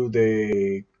go to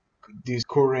this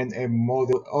current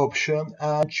model option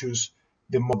and choose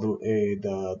the model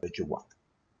that you want.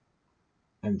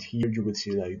 And here you will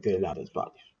see like the latest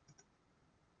values.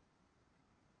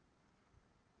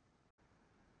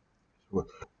 Well,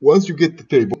 once you get the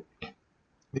table,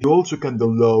 you also can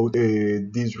download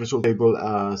this result table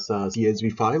as a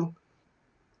CSV file.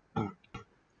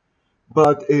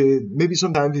 But maybe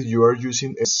sometimes if you are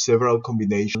using several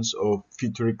combinations of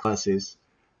featured classes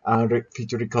and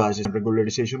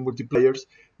regularization multipliers,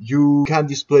 you can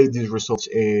display these results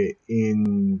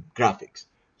in graphics.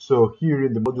 So here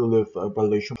in the module of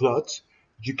evaluation plots,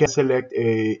 you can select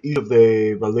each of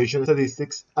the evaluation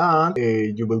statistics, and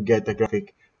you will get a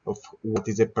graphic of what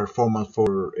is the performance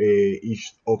for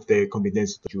each of the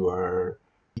combinations that you are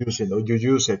using, or you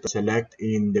use it to select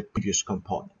in the previous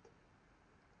component.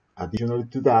 Additionally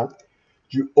to that,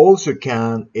 you also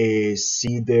can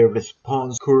see the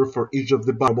response curve for each of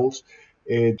the variables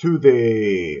to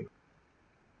the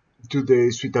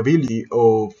suitability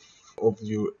of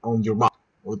you on your map,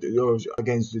 or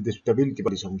against the suitability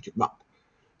values on your map.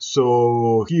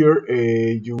 So here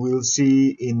you will see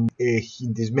in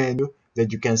this menu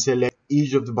that you can select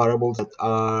each of the variables that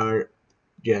are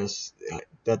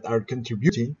that are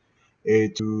contributing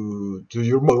to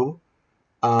your model.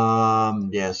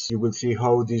 Yes, you will see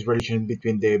how this relation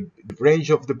between the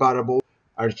range of the variable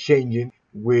are changing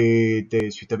with the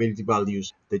suitability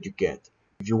values that you get.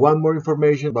 If you want more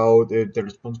information about the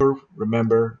response curve,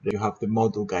 remember that you have the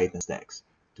model guidance text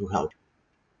to help.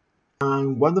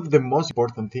 And one of the most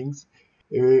important things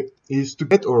is to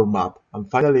get our map. And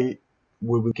finally,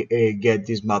 we will get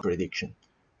this map prediction.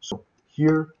 So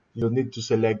here you need to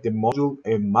select the module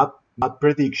map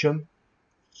prediction.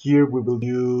 Here we will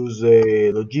use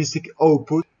a logistic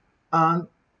output, and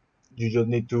you just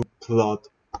need to plot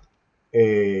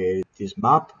this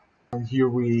map. And here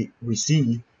we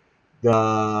see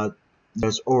that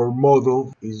yes, our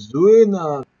model is doing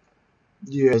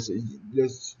yes,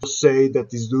 let's just say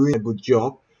that it's doing a good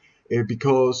job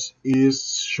because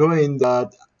it's showing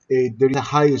that there is a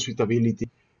higher suitability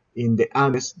in the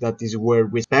Andes. That is where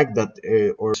we expect that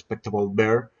our respectable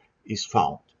bear is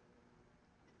found.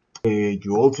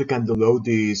 You also can download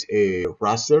this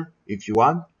raster if you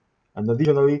want, and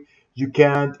additionally you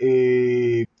can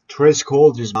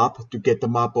threshold this map to get a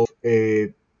map of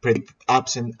predicted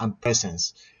absence and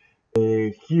presence.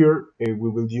 Here we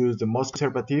will use the most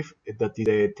conservative, that is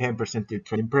the 10%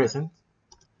 training present,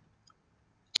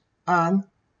 and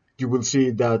you will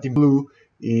see that in blue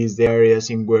is the areas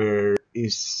in where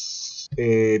is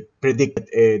predicted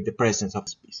the presence of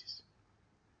the species.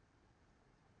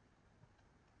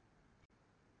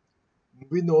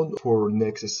 Moving on for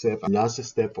next step and last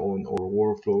step on our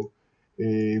workflow,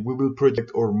 we will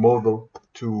project our model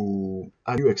to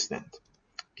a new extent.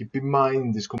 Keep in mind,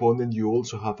 in this component you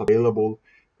also have available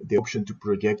the option to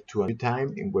project to a new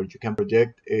time, in where you can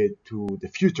project to the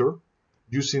future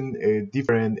using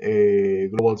different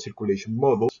global circulation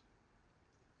models.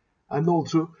 And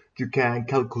also you can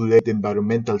calculate the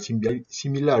environmental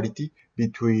similarity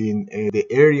between the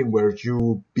area in where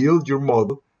you build your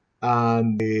model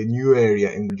and the new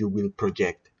area in which you will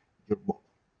project your model.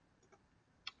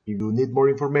 If you need more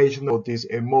information about this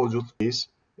module, please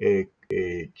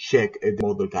check the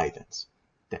model guidance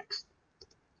text.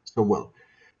 So well,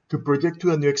 to project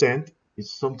to a new extent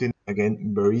is something,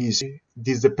 again, very easy.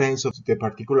 This depends on the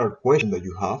particular question that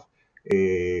you have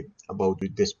about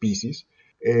the species.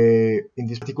 In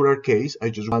this particular case,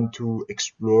 I just want to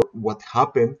explore what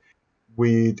happened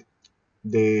with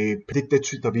the predicted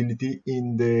suitability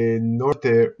in the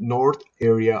north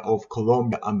area of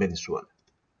Colombia and Venezuela.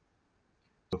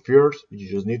 So first, you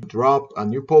just need to drop a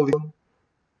new polygon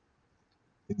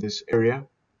in this area,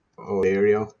 or the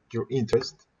area of your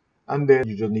interest, and then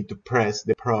you just need to press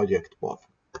the project button.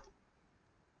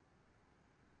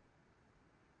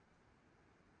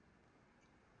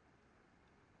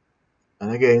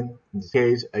 And again, in this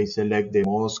case, I select the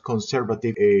most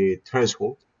conservative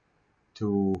threshold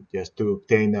to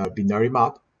obtain a binary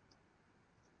map,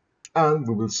 and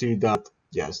we will see that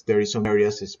yes, there is some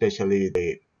areas, especially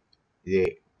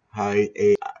the high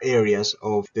areas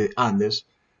of the Andes,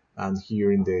 and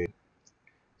here in the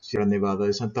Sierra Nevada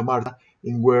de Santa Marta,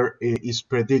 in where it is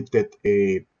predicted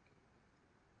yes,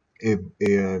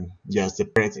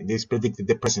 is predicted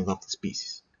the presence of the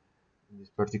species. In this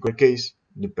particular case,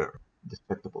 the bear, the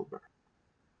spectacled bear.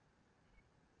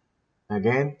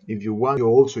 Again, if you want, you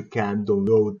also can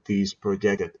download this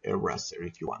projected raster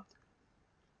if you want.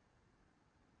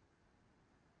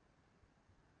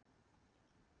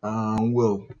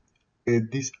 Well,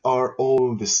 these are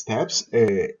all the steps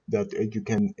that you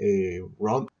can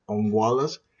run on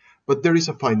Wallace. But there is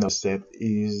a final step,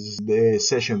 is the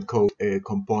session code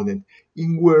component,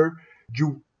 in where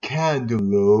you can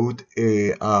download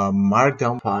a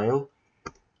markdown file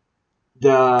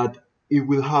that it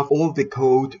will have all the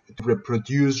code to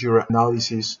reproduce your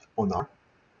analysis on R.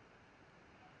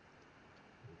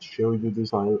 I'll show you this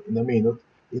file in a minute.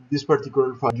 In this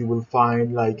particular file, you will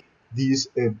find like these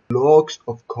blocks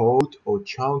of code or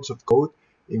chunks of code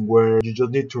in where you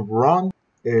just need to run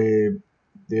each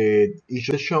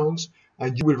of the chunks,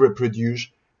 and you will reproduce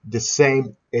the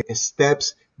same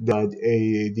steps that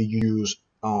you use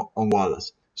on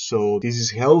Wallace. So this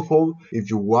is helpful if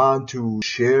you want to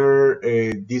share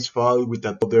this file with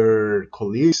other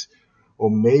colleagues,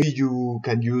 or maybe you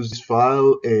can use this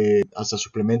file as a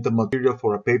supplemental material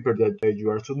for a paper that you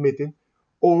are submitting,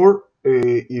 or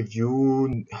if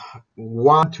you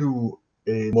want to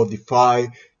modify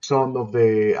some of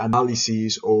the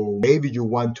analysis, or maybe you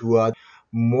want to add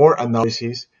more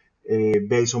analysis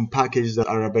based on packages that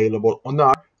are available on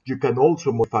R, you can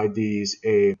also modify this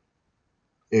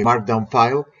markdown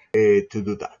file to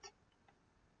do that.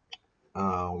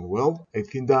 Well, I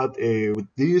think that with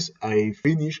this, I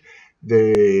finish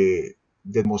the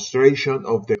demonstration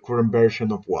of the current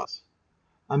version of Wallace.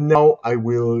 And now I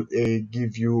will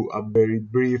give you a very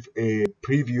brief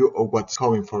preview of what's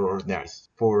coming for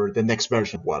the next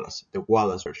version of Wallace, the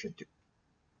Wallace version 2.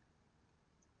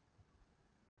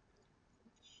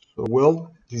 So,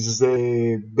 well, this is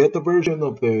the beta version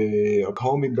of the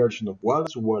upcoming version of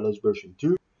Wallace, Wallace version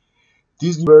 2.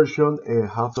 This new version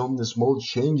has some small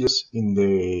changes in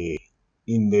the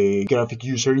graphic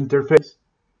user interface,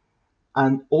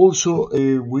 and also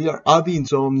we are adding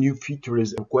some new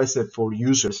features requested for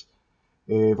users.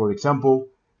 For example,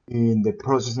 in the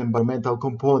process environmental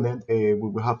component, we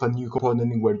will have a new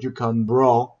component in where you can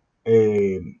draw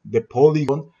the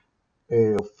polygon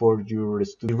for your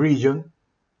study region.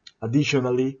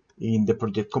 Additionally, in the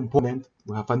project component,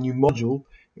 we have a new module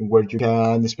in where you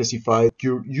can specify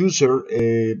your user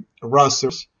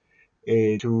rasters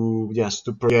to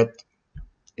project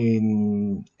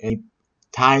in any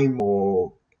time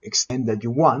or extent that you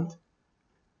want.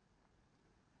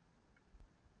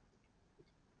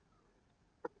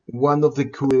 One of the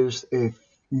coolest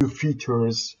new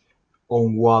features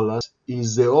on Wallace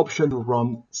is the option to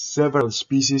run several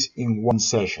species in one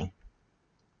session.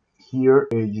 Here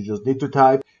you just need to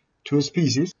type 2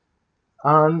 species,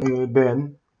 and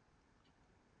then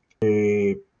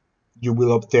you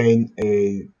will obtain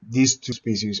these 2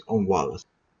 species on Wallace.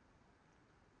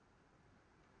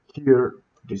 Here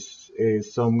is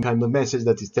some kind of message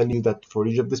that is telling you that for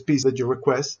each of the species that you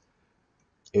request,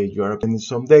 you are obtaining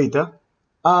some data,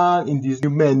 and in this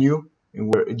new menu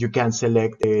where you can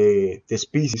select the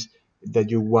species that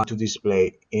you want to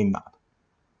display in map.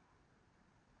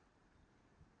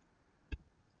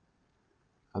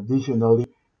 Additionally,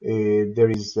 there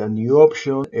is a new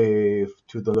option to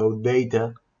download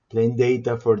data, plain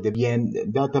data for the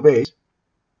BN database,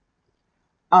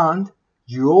 and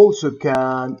you also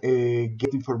can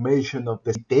get information of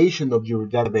the citation of your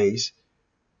database,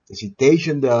 the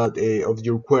citation that of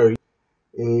your query,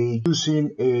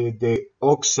 using the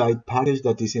Oxide package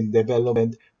that is in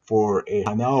development for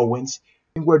Hannah Owens,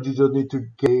 where you just need to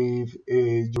give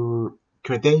your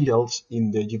credentials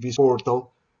in the GVS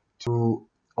portal to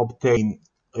obtain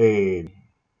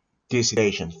this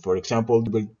citation. For example,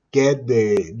 you will get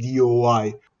the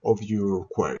DOI of your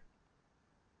query.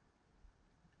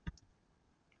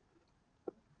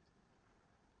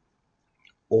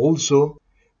 Also,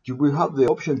 you will have the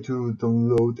option to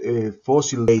download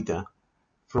fossil data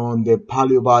from the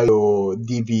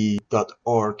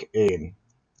paleobiodb.org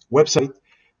website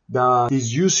that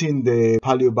is using the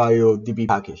paleobiodb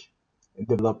package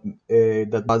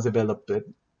that was developed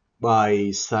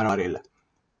by Sara Varela.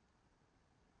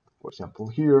 For example,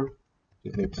 here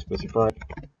you need to specify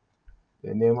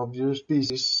the name of your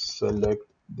species, select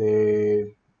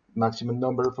the maximum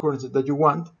number of occurrences that you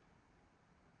want,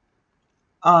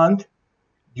 and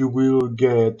you will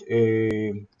get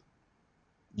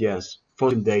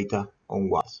fossil data on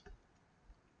Wallace.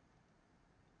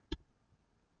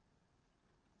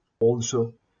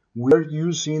 Also, we are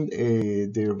using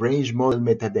the range model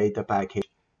metadata package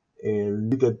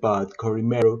led by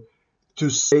Corimero to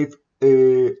save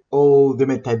all the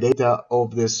metadata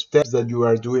of the steps that you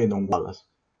are doing on Wallace.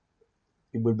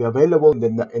 It will be available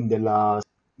in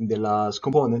the last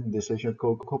component, the session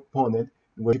code component,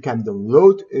 where you can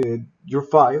download your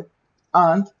file,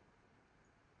 and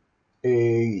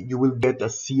you will get a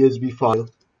CSV file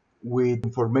with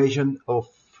information of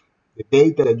the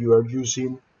data that you are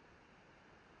using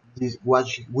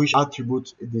which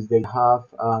attributes this data have,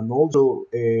 and also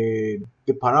the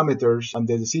parameters and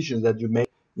the decisions that you make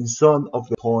in some of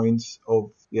the points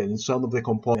of in some of the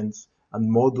components and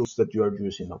modules that you are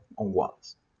using on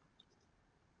Wallace.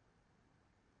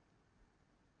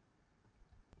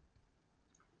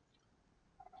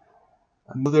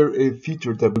 Another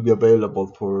feature that will be available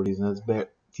for this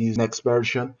next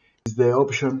version is the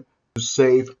option to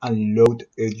save and load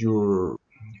your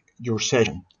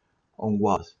session on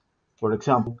Wallace. For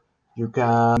example, you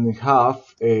can have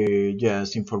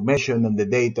just information and the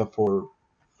data for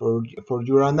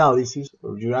your analysis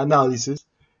or your analysis.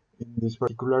 In this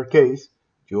particular case,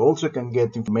 you also can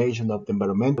get information of the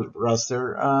environmental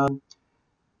raster, and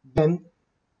then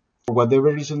for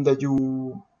whatever reason that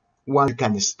you want, you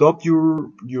can stop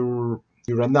your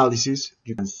analysis.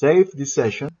 You can save this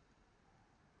session.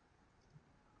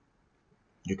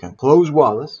 You can close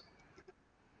Wallace,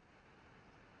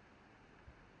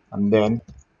 and then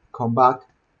come back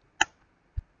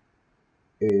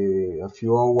a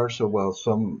few hours or well,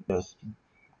 some just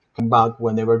come back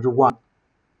whenever you want.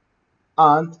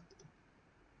 And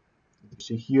you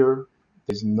see here,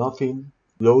 there's nothing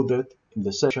loaded in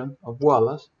the session of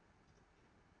Wallace.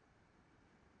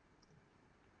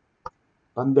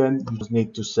 And then you just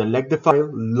need to select the file,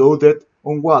 load it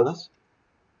on Wallace,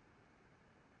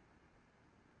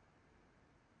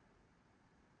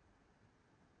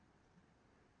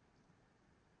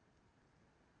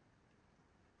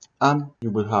 and you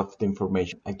will have the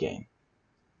information again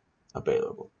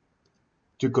available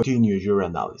to continue your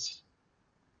analysis.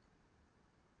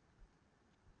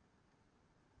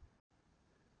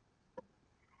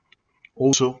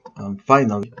 Also, and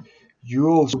finally, you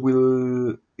also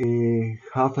will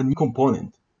have a new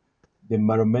component, the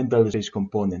environmental space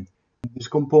component. In this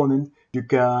component, you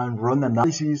can run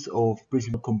analysis of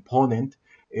principal component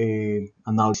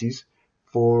analysis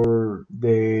for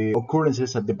the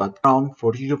occurrences at the background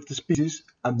for each of the species,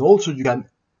 and also you can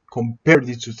compare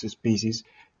these two species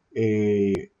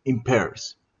in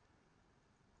pairs.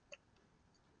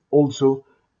 Also,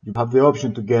 you have the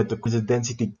option to get the occurrence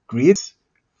density grids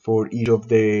for each of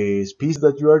the species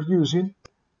that you are using,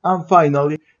 and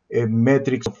finally,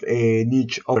 metrics of a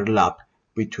niche overlap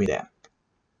between them.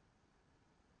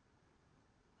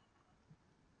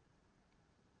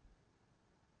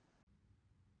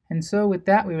 And so with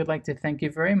that, we would like to thank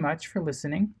you very much for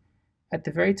listening. At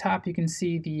the very top, you can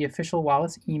see the official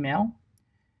Wallace email.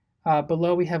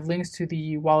 Below, we have links to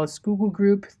the Wallace Google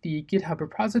group, the GitHub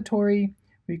repository,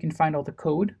 where you can find all the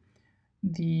code,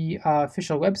 the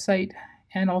official website,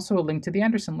 and also a link to the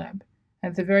Anderson Lab.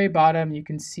 At the very bottom, you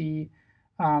can see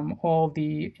all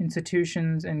the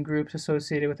institutions and groups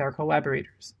associated with our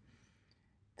collaborators.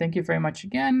 Thank you very much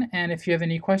again, and if you have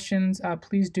any questions,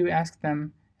 please do ask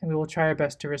them, and we will try our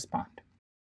best to respond.